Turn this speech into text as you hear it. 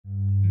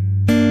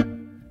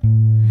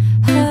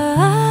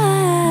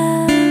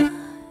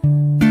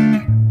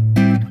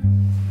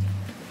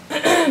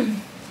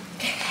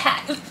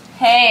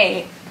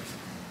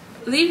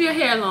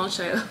hair long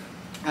trail.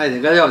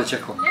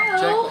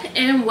 Hello,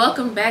 and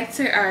welcome back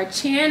to our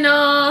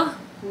channel.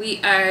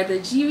 We are the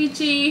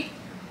GVG,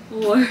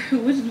 or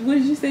what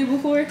did you say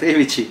before?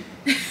 TVG.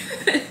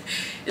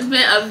 It's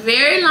been a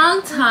very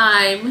long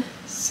time.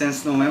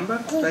 Since November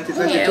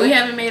 2022? Yeah, we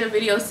haven't made a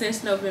video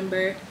since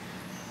November.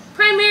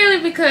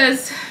 Primarily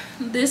because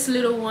this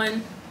little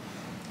one,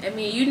 I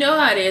mean, you know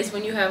how it is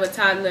when you have a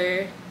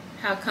toddler,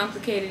 how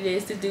complicated it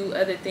is to do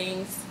other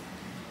things.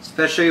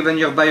 Especially when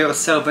you're by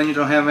yourself, when you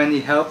don't have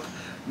any help.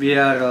 We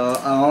are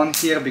alone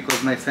here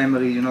because my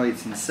family, you know,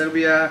 it's in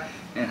Serbia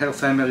and her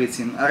family is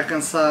in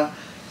Arkansas.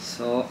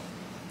 So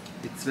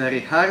it's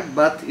very hard,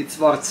 but it's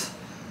worth.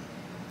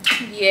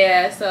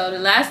 Yeah, so the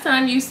last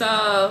time you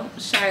saw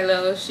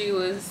Shiloh, she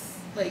was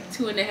like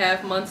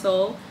 2.5 months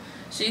old.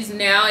 She's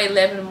now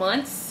 11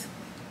 months.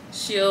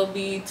 She'll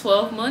be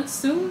 12 months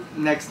soon.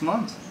 Next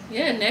month.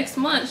 Yeah, next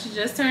month. She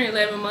just turned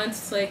 11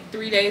 months like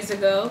 3 days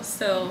ago.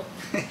 So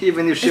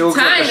even if she looks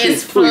time like she's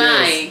is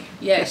flying.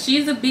 Yeah,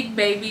 she's a big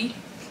baby.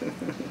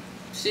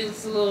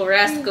 She's a little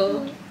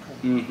rascal.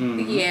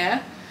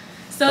 Yeah.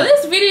 So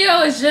this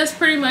video is just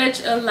pretty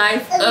much a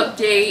life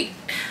update.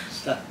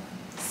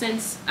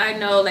 Since I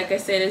know, like I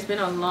said, it's been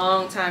a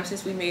long time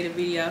since we made a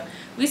video.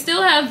 We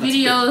still have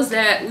videos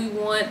that we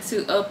want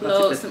to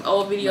upload, some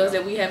old videos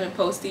that we haven't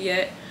posted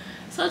yet.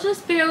 So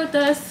just bear with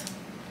us.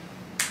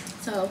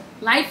 So,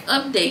 life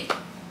update.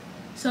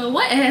 So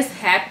what has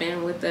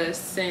happened with us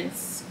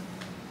since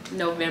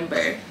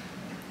November?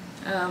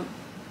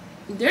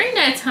 During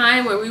that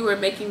time where we were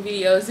making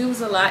videos, it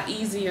was a lot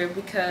easier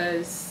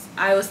because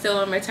I was still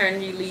on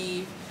maternity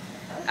leave.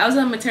 I was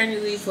on maternity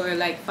leave for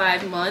like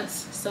 5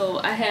 months, so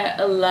I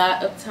had a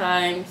lot of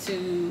time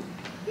to,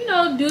 you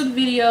know, do the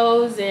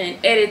videos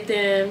and edit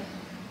them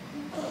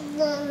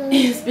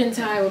and spend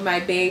time with my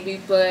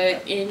baby.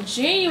 But in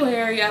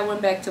January I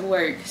went back to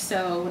work.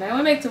 So when I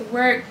went back to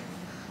work,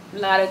 a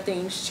lot of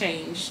things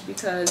changed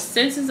because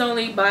since it's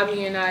only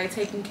Bobby and I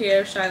taking care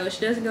of Shiloh,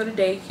 she doesn't go to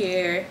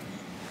daycare.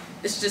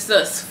 It's just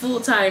us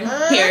full-time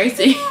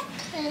parenting.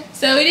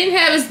 So we didn't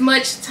have as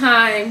much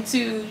time to,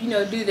 you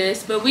know, do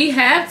this, but we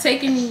have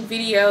taken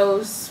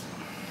videos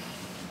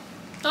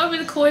over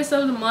the course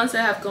of the months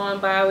that have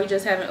gone by. We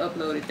just haven't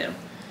uploaded them.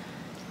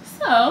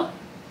 So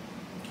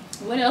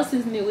what else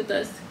is new with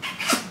us?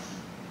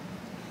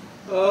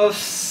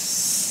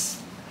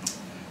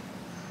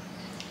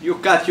 You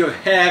cut your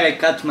hair, I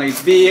cut my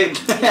beard.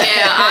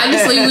 Yeah,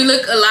 honestly, we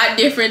look a lot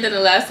different than the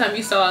last time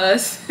you saw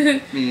us.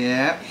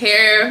 Yeah.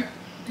 Hair,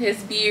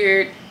 his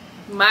beard,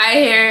 my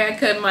hair, I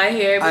cut my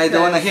hair. I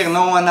don't want to hear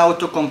no one out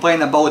to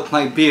complain about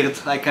my beard.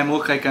 Like I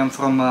look like I'm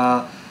from,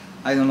 I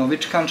don't know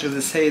which country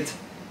they said.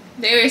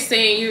 They were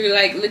saying you were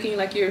like looking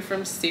like you're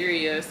from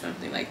Syria or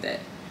something like that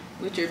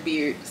with your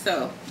beard.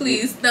 So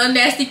please, no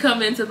nasty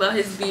comments about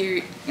his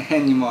beard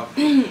anymore.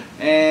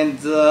 And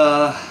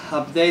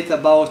update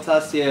about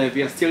us. Yeah,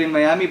 we are still in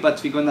Miami,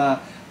 but we're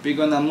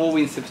gonna move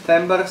in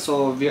September.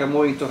 So we are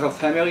moving to her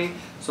family.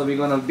 So we're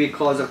gonna be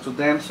closer to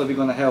them. So we're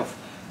gonna have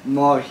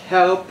more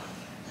help,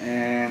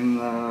 and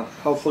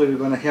hopefully we're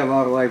gonna have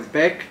our life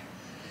back.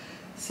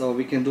 So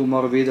we can do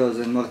more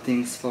videos and more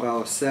things for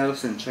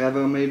ourselves and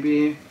travel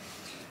maybe.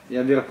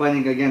 Yeah, we are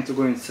planning again to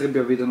go in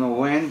Serbia. We don't know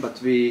when,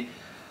 but we're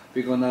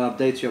gonna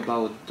update you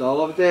about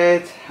all of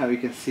that. How you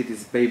can see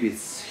this baby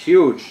is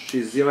huge.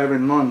 She's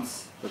 11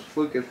 months, but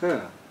look at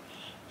her.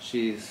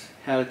 She's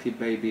healthy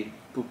baby.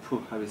 Poo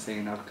poo, how we say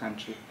in our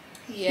country.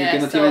 Yeah, you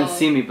cannot even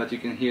see me, but you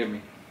can hear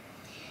me.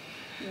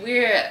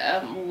 We're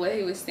what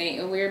he was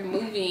saying, we're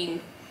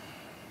moving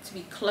to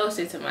be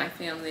closer to my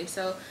family.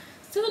 So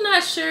still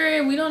not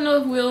sure. We don't know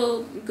if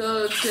we'll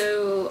go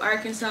to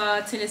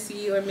Arkansas,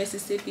 Tennessee, or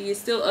Mississippi. It's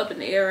still up in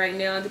the air right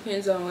now. It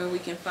depends on where we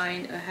can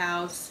find a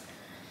house.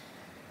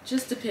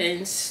 Just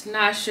depends.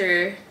 Not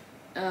sure.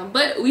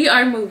 But we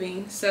are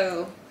moving,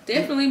 so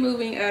definitely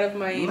moving out of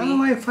Miami.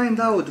 Now I find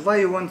out why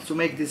you want to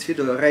make this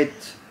video right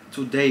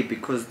today,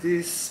 because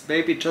this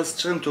baby just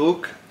turned to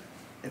look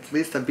at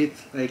least a bit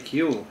like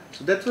you.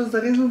 So that was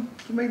the reason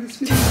to make this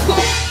video.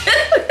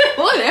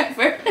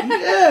 Whatever.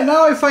 Yeah,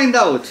 now I find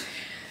out.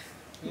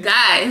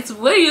 Guys,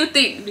 what do you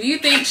think? Do you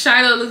think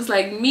Shiloh looks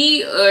like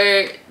me,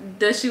 or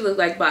does she look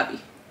like Bobby?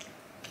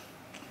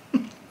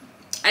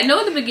 I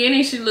know in the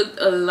beginning she looked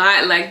a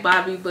lot like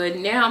Bobby, but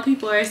now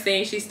people are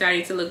saying she's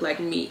starting to look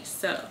like me.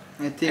 So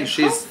I think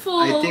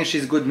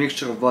she's good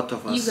mixture of both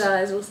of us. You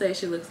guys will say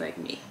she looks like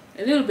me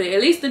a little bit,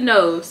 at least the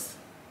nose.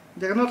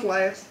 They're not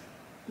liars.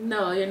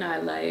 No, you're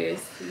not liars.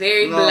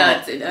 Very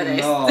blunt and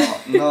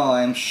honest. No,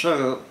 I'm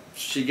sure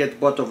she gets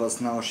both of us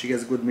now. She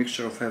gets good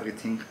mixture of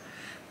everything.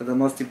 But the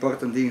most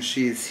important thing,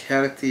 she is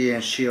healthy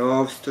and she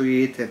loves to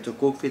eat and to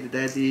cook with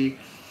daddy.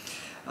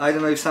 I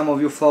don't know if some of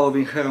you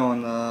following her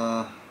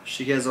on,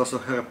 she has also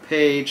her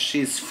page.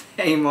 She's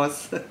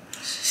famous.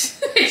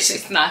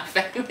 She's not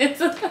famous.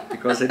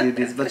 Because I did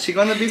this, but she's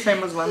gonna be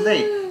famous one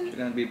day. She's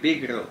gonna be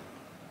big girl.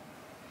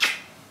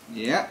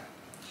 Yeah.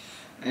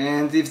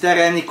 And if there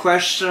are any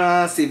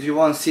questions, if you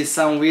want to see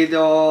some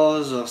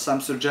videos or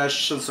some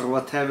suggestions or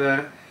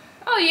whatever,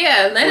 Oh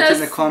yeah, let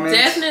us comments.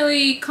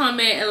 definitely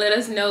comment and let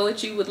us know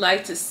what you would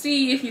like to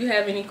see. If you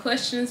have any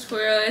questions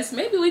for us,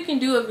 maybe we can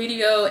do a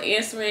video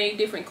answering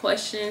different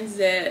questions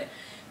that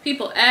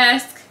people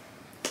ask.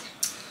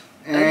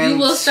 You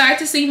will start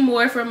to see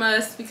more from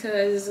us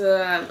because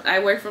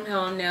I work from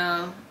home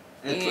now.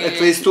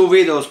 At least 2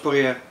 videos per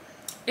year.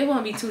 It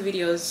won't be 2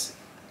 videos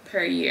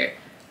per year.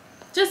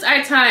 Just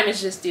our time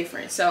is just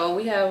different. So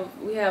we have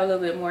a little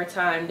bit more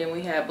time than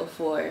we had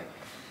before.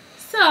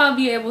 So I'll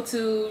be able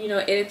to, you know,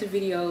 edit the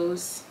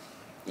videos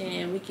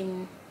and we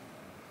can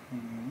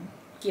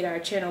get our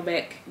channel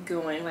back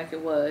going like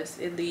it was,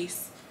 at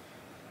least.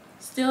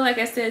 Still, like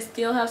I said,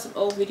 still have some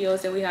old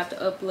videos that we have to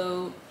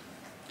upload.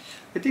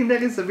 I think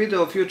there is a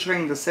video of you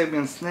trying the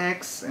Serbian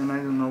snacks and I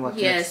don't know what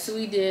Yes,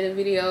 we did a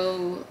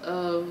video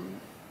of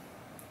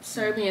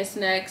Serbian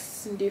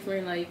snacks and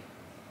different, like,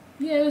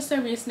 yeah, it was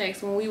Serbian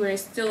snacks when we were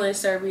still in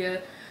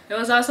Serbia. There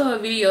was also a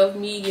video of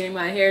me getting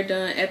my hair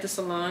done at the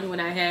salon when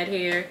I had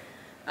hair.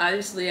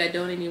 Obviously, I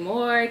don't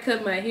anymore. I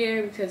cut my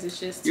hair because it's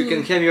just you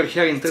can have your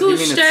hair in 30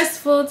 minutes. Too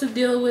stressful to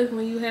deal with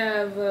when you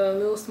have a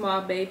little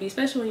small baby,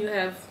 especially when you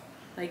have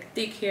like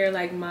thick hair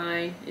like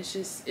mine. It's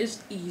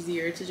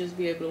easier to just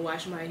be able to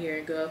wash my hair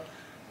and go.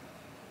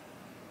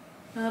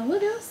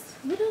 What else?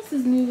 What else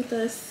is new with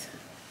us?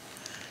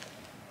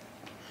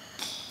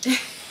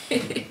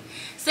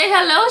 Say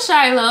hello,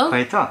 Shiloh.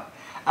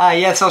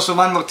 Yes, also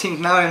one more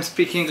thing. Now I'm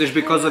speaking English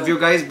because of you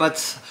guys,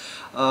 but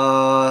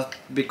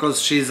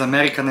because she's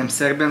American, I'm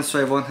Serbian, so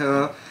I want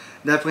her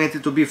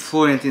definitely to be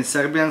fluent in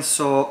Serbian.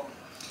 So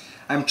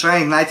I'm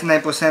trying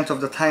 99%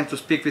 of the time to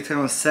speak with her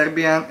on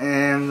Serbian,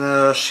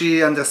 and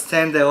she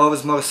understands the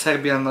always more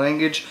Serbian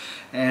language,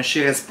 and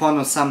she responds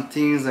on some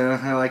things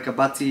like a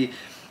bati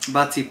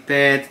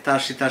pet,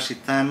 tashi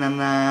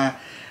tanana.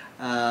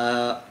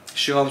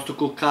 She loves to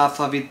cook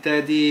kaffa with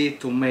daddy,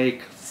 to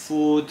make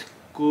food,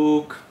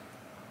 cook.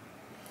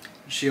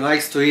 She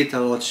likes to eat a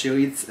lot. She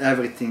eats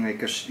everything.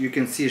 Like you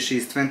can see,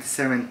 she's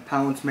 27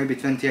 pounds, maybe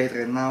 28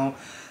 right now,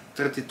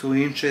 32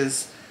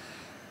 inches.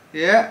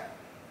 Yeah.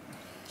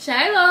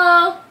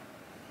 Shiloh,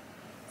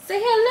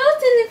 say hello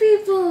to the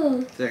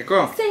people.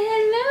 Serko. Say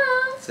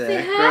hello.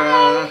 Say Serko.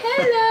 hi.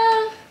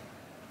 Hello.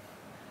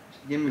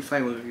 Give me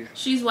 5 over here.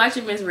 She's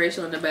watching Miss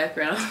Rachel in the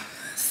background,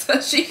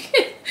 so she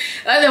can.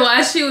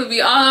 Otherwise, she would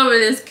be all over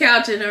this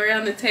couch and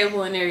around the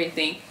table and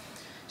everything.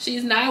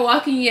 She's not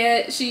walking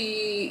yet.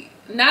 She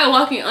not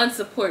walking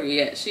unsupported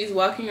yet. She's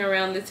walking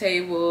around the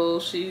table.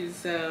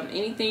 She's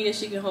anything that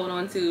she can hold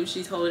on to,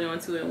 she's holding on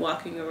to and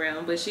walking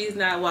around. But she's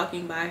not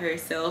walking by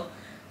herself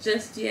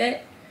just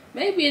yet.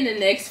 Maybe in the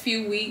next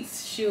few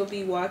weeks she'll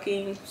be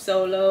walking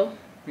solo.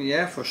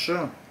 Yeah, for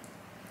sure.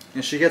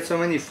 And she gets so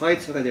many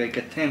flights already,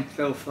 like 10,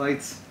 12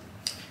 flights.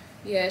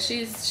 Yeah,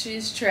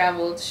 she's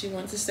traveled. She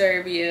went to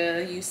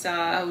Serbia. You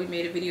saw we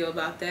made a video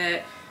about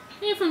that.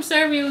 And from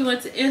Serbia we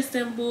went to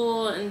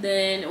Istanbul, and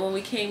then when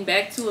we came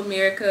back to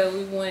America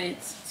we went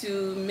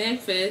to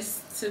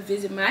Memphis to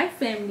visit my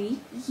family.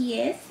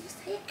 Yes, you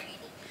say it, Granny.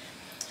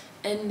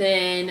 And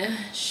then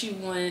she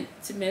went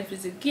to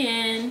Memphis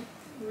again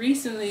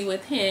recently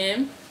with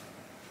him,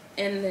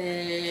 and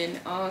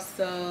then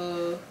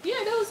also,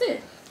 yeah, that was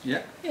it.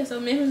 Yeah. Yeah, so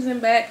Memphis and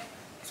back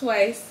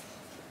twice.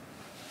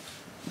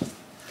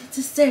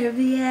 To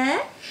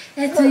Serbia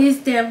and to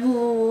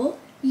Istanbul.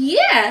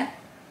 Yeah.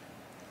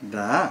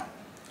 Da.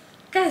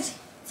 Guys,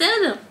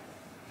 tell them.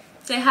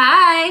 Say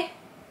hi.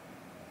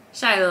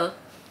 Shiloh.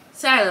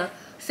 Shiloh.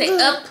 Say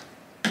up.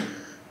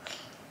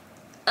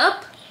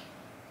 Up.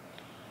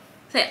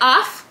 Say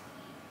off.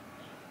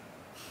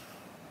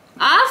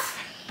 Off.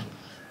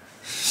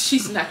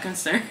 She's not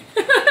concerned.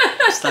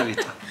 Stavi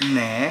to.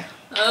 Ne.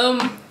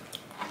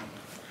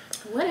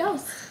 What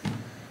else?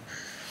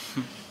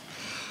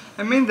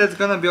 I mean, that's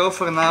gonna be all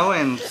for now,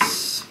 and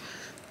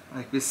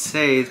like we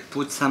said,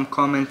 put some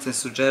comments and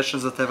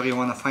suggestions, whatever you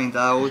wanna find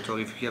out, or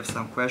if you have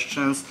some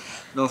questions.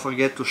 Don't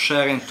forget to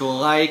share and to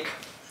like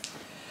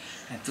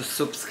and to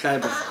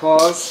subscribe, of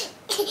course.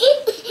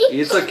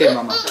 It's okay,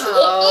 Mama.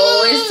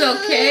 Oh, it's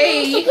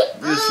okay.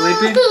 You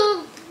sleepy?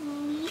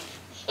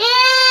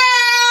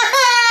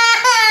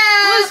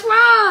 What's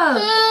wrong?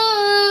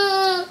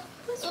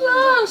 What's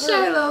wrong,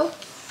 Shiloh?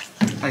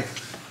 Hi.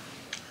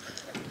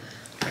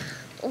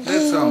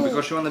 That's wrong,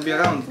 because you wanna be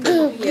around the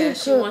table. Yeah,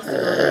 she wants to go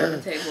around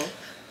the table.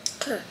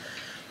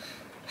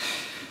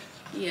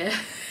 Yeah.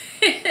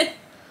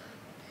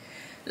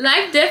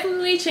 Life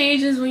definitely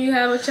changes when you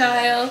have a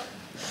child.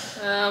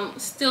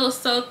 Still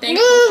so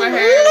thankful for her.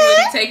 I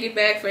wouldn't take it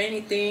back for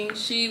anything.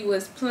 She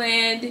was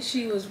planned.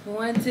 She was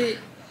wanted.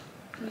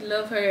 We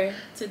love her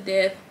to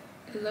death.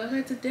 We love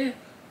her to death.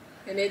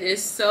 And it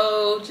is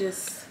so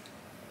just...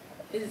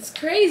 It's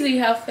crazy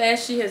how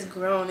fast she has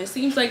grown. It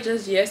seems like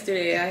just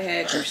yesterday I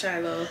had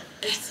Shiloh.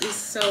 It's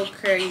so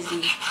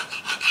crazy.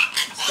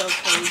 It's so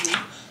crazy.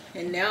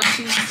 And now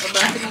she's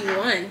about to be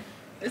 1.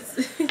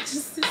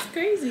 It's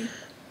crazy.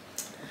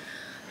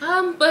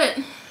 But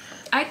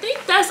I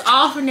think that's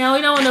all for now.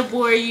 We don't want to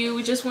bore you.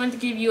 We just wanted to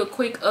give you a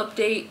quick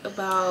update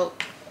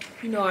about,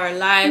 you know, our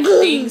lives.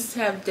 Things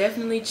have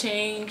definitely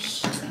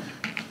changed.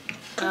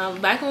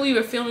 Back when we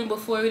were filming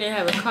before, we didn't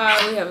have a car.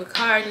 We have a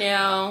car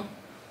now.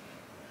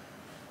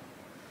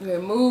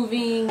 We're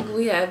moving.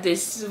 We have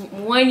this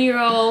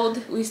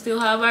 1-year-old. We still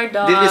have our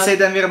dog. Did we say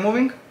that we're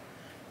moving?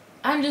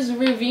 I'm just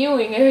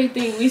reviewing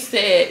everything we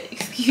said.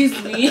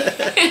 Excuse me.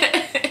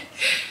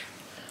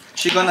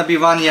 She's gonna be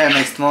 1 year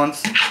next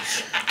month.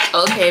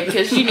 Okay,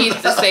 because she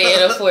needs to say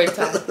it a 4th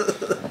time.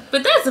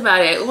 But that's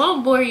about it. We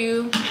won't bore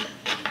you.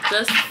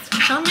 Just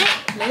comment.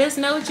 Let us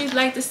know what you'd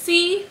like to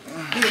see.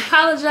 We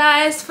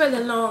apologize for the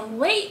long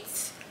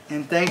wait.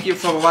 And thank you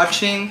for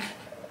watching.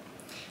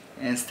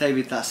 And stay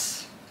with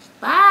us.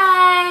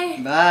 Bye.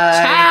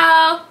 Bye.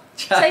 Ciao.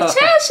 Ciao. Say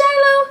ciao,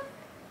 Shiloh.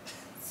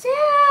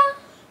 Ciao.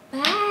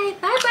 Bye.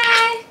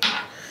 Bye-bye.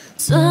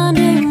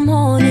 Sunday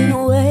morning,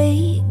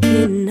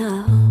 waking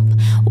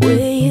up with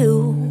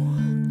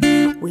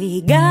you.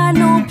 We got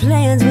no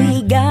plans,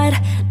 we got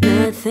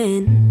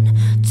nothing.